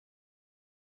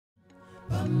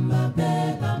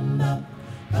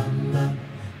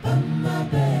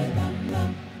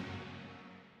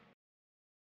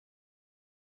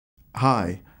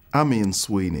Hi, I'm Ian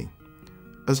Sweeney.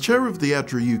 As chair of the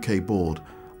ADRA-UK board,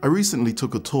 I recently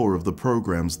took a tour of the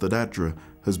programs that ADRA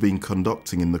has been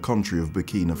conducting in the country of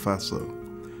Burkina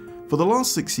Faso. For the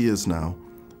last 6 years now,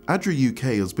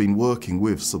 ADRA-UK has been working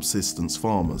with subsistence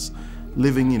farmers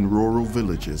living in rural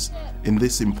villages in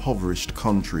this impoverished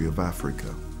country of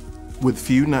Africa. With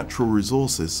few natural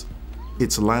resources,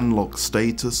 its landlocked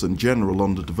status and general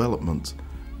underdevelopment,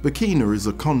 Burkina is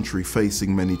a country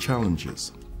facing many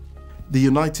challenges. The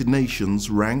United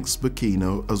Nations ranks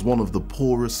Burkina as one of the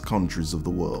poorest countries of the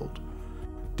world.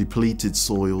 Depleted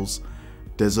soils,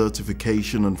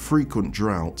 desertification and frequent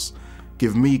droughts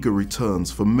give meagre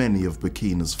returns for many of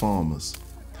Burkina's farmers.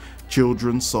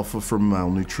 Children suffer from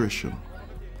malnutrition.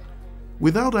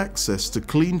 Without access to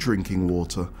clean drinking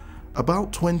water,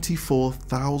 about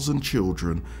 24,000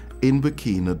 children in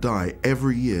Burkina die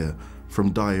every year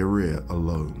from diarrhea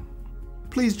alone.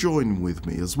 Please join with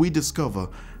me as we discover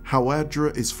how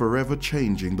ADRA is forever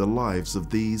changing the lives of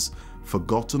these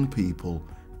forgotten people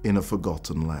in a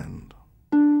forgotten land.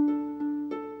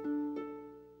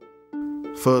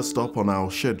 First up on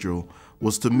our schedule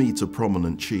was to meet a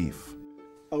prominent chief.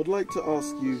 I would like to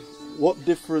ask you, what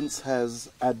difference has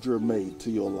ADRA made to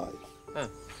your life?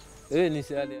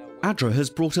 ADRA has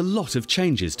brought a lot of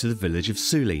changes to the village of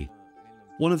Souli.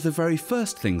 One of the very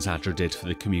first things ADRA did for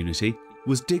the community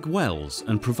was dig wells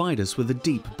and provide us with a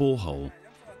deep borehole.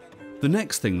 The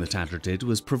next thing that ADRA did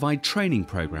was provide training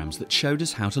programs that showed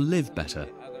us how to live better.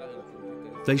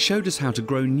 They showed us how to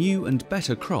grow new and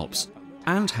better crops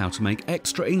and how to make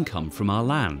extra income from our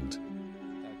land.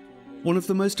 One of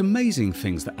the most amazing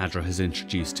things that ADRA has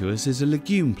introduced to us is a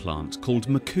legume plant called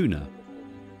mucuna.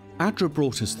 ADRA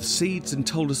brought us the seeds and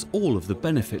told us all of the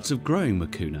benefits of growing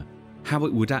mucuna, how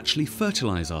it would actually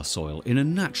fertilise our soil in a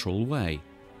natural way.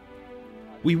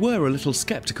 We were a little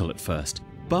sceptical at first,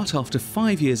 but after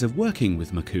 5 years of working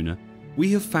with mucuna,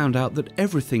 we have found out that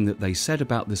everything that they said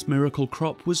about this miracle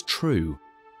crop was true.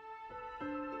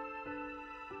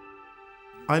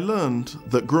 I learned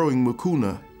that growing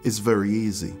mucuna is very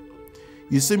easy.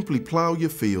 You simply plough your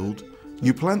field,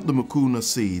 you plant the mucuna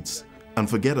seeds and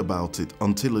forget about it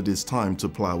until it is time to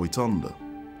plough it under.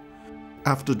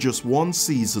 After just one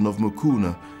season of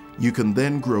mucuna, you can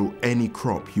then grow any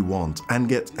crop you want and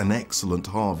get an excellent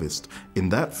harvest in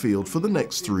that field for the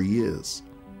next 3 years.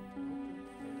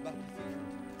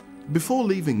 Before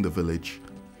leaving the village,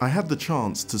 I had the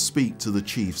chance to speak to the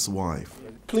chief's wife.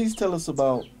 Please tell us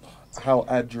about how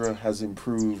ADRA has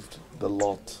improved the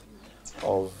lot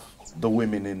of the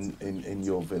women in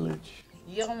your village.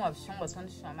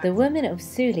 The women of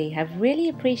Souli have really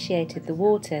appreciated the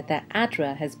water that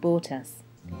ADRA has brought us.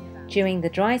 During the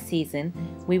dry season,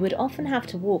 we would often have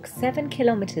to walk 7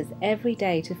 kilometers every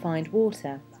day to find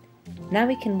water. Now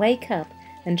we can wake up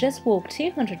and just walk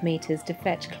 200 meters to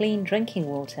fetch clean drinking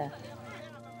water.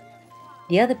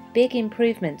 The other big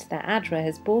improvement that ADRA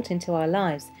has brought into our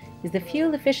lives is the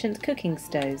fuel-efficient cooking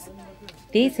stoves.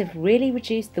 These have really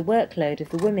reduced the workload of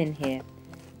the women here.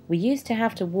 We used to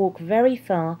have to walk very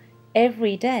far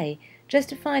every day just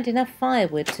to find enough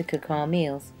firewood to cook our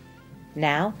meals.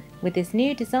 Now, with this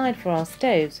new design for our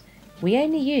stoves, we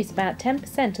only use about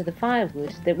 10% of the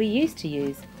firewood that we used to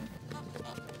use.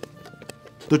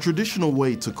 The traditional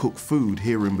way to cook food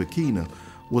here in Burkina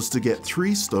was to get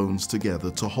 3 stones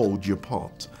together to hold your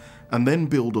pot and then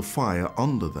build a fire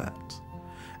under that.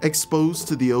 Exposed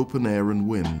to the open air and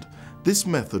wind, this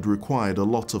method required a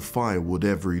lot of firewood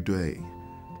every day.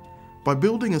 By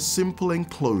building a simple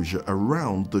enclosure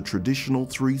around the traditional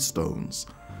 3 stones,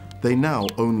 they now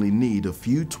only need a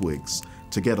few twigs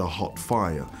to get a hot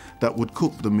fire that would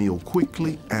cook the meal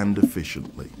quickly and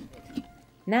efficiently.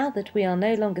 Now that we are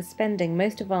no longer spending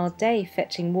most of our day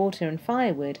fetching water and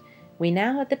firewood, we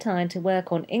now have the time to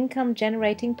work on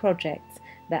income-generating projects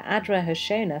that ADRA has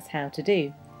shown us how to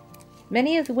do.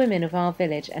 Many of the women of our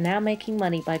village are now making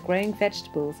money by growing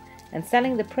vegetables and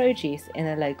selling the produce in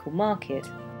a local market.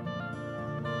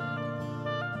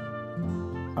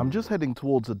 I'm just heading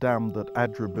towards a dam that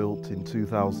ADRA built in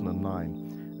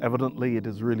 2009. Evidently, it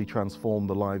has really transformed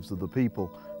the lives of the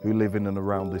people who live in and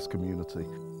around this community.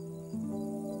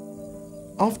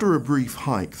 After a brief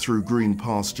hike through green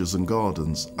pastures and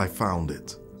gardens, I found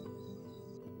it.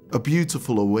 A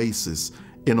beautiful oasis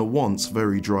in a once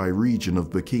very dry region of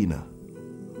Burkina.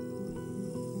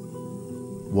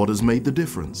 What has made the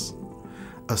difference?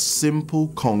 A simple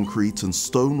concrete and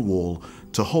stone wall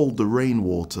to hold the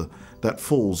rainwater that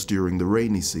falls during the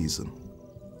rainy season.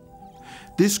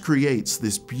 This creates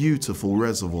this beautiful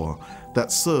reservoir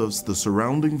that serves the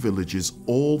surrounding villages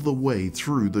all the way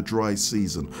through the dry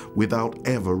season without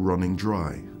ever running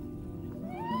dry.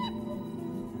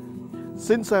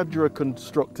 Since ADRA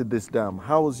constructed this dam,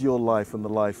 how has your life and the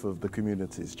life of the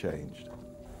communities changed?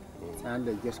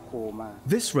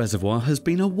 This reservoir has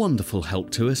been a wonderful help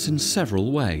to us in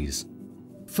several ways.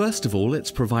 First of all,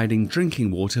 it's providing drinking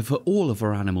water for all of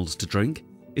our animals to drink,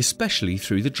 especially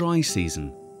through the dry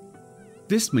season.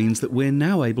 This means that we're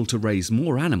now able to raise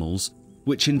more animals,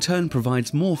 which in turn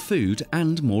provides more food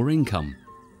and more income.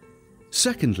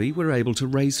 Secondly, we're able to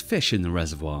raise fish in the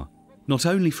reservoir, not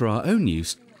only for our own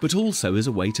use, but also as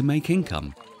a way to make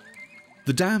income.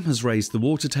 The dam has raised the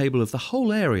water table of the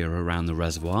whole area around the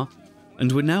reservoir,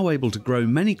 and we're now able to grow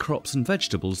many crops and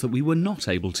vegetables that we were not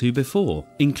able to before,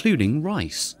 including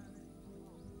rice.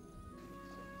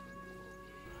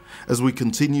 As we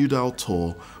continued our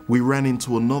tour, we ran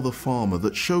into another farmer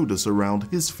that showed us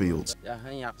around his fields.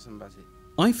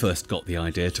 I first got the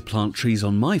idea to plant trees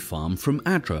on my farm from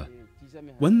ADRA.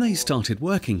 When they started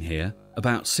working here,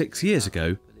 about 6 years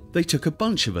ago, they took a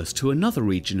bunch of us to another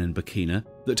region in Burkina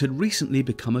that had recently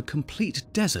become a complete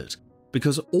desert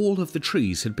because all of the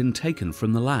trees had been taken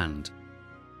from the land.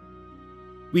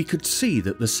 We could see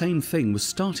that the same thing was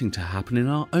starting to happen in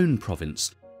our own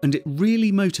province, and it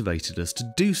really motivated us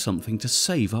to do something to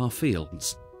save our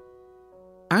fields.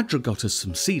 ADRA got us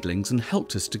some seedlings and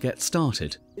helped us to get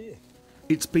started.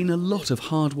 It's been a lot of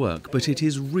hard work, but it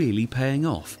is really paying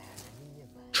off.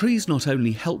 Trees not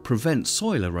only help prevent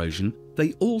soil erosion,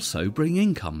 they also bring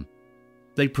income.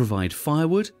 They provide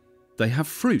firewood, they have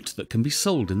fruit that can be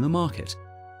sold in the market,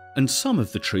 and some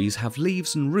of the trees have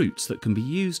leaves and roots that can be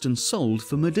used and sold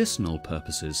for medicinal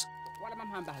purposes.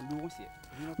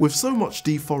 With so much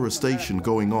deforestation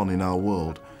going on in our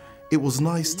world, it was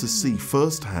nice to see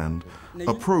firsthand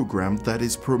a program that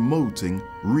is promoting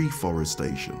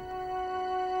reforestation.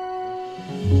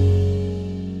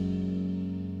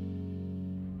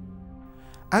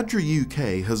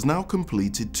 ADRA-UK has now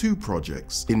completed 2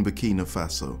 projects in Burkina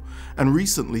Faso and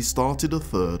recently started a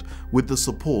third with the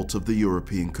support of the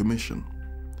European Commission.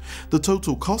 The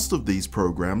total cost of these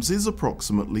programs is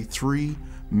approximately €3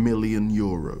 million.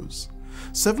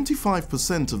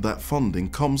 75% of that funding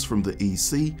comes from the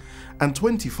EC and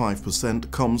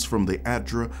 25% comes from the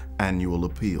ADRA annual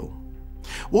appeal.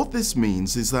 What this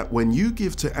means is that when you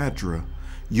give to ADRA,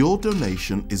 your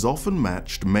donation is often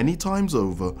matched many times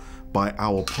over by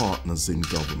our partners in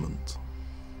government.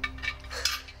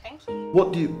 Thank you.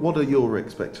 What are your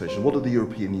expectations? What are the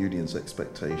European Union's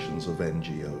expectations of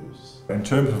NGOs? In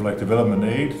terms of development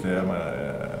aid, they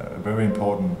are a very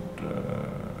important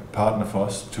partner for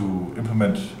us to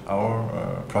implement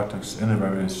our projects in the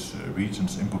various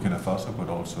regions in Burkina Faso, but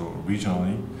also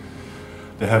regionally.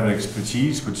 They have an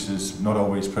expertise which is not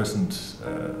always present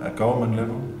at government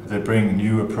level. They bring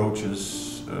new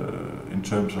approaches in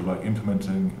terms of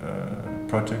implementing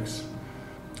projects.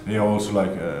 They are also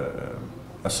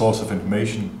a source of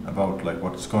information about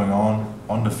what's going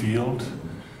on the field.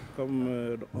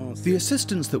 The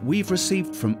assistance that we've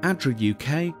received from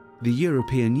ADRA-UK, the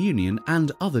European Union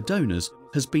and other donors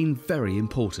has been very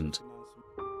important.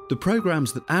 The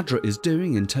programs that ADRA is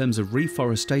doing in terms of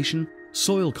reforestation,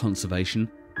 soil conservation,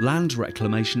 land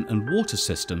reclamation and water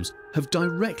systems have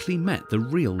directly met the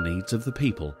real needs of the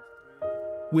people.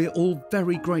 We're all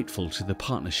very grateful to the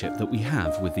partnership that we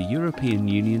have with the European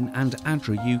Union and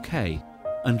ADRA-UK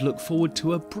and look forward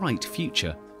to a bright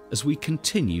future as we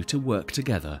continue to work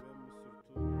together.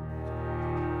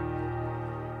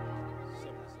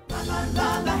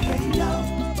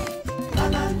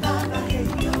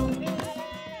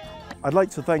 I'd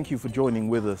like to thank you for joining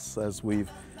with us as we've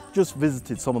just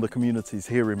visited some of the communities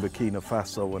here in Burkina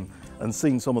Faso and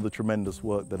seen some of the tremendous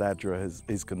work that ADRA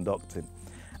is conducting.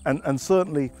 And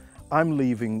certainly I'm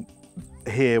leaving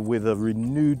here with a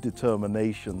renewed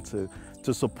determination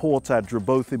to support ADRA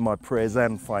both in my prayers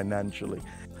and financially.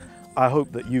 I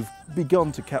hope that you've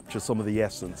begun to capture some of the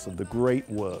essence of the great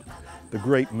work, the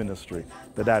great ministry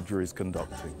that ADRA is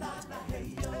conducting.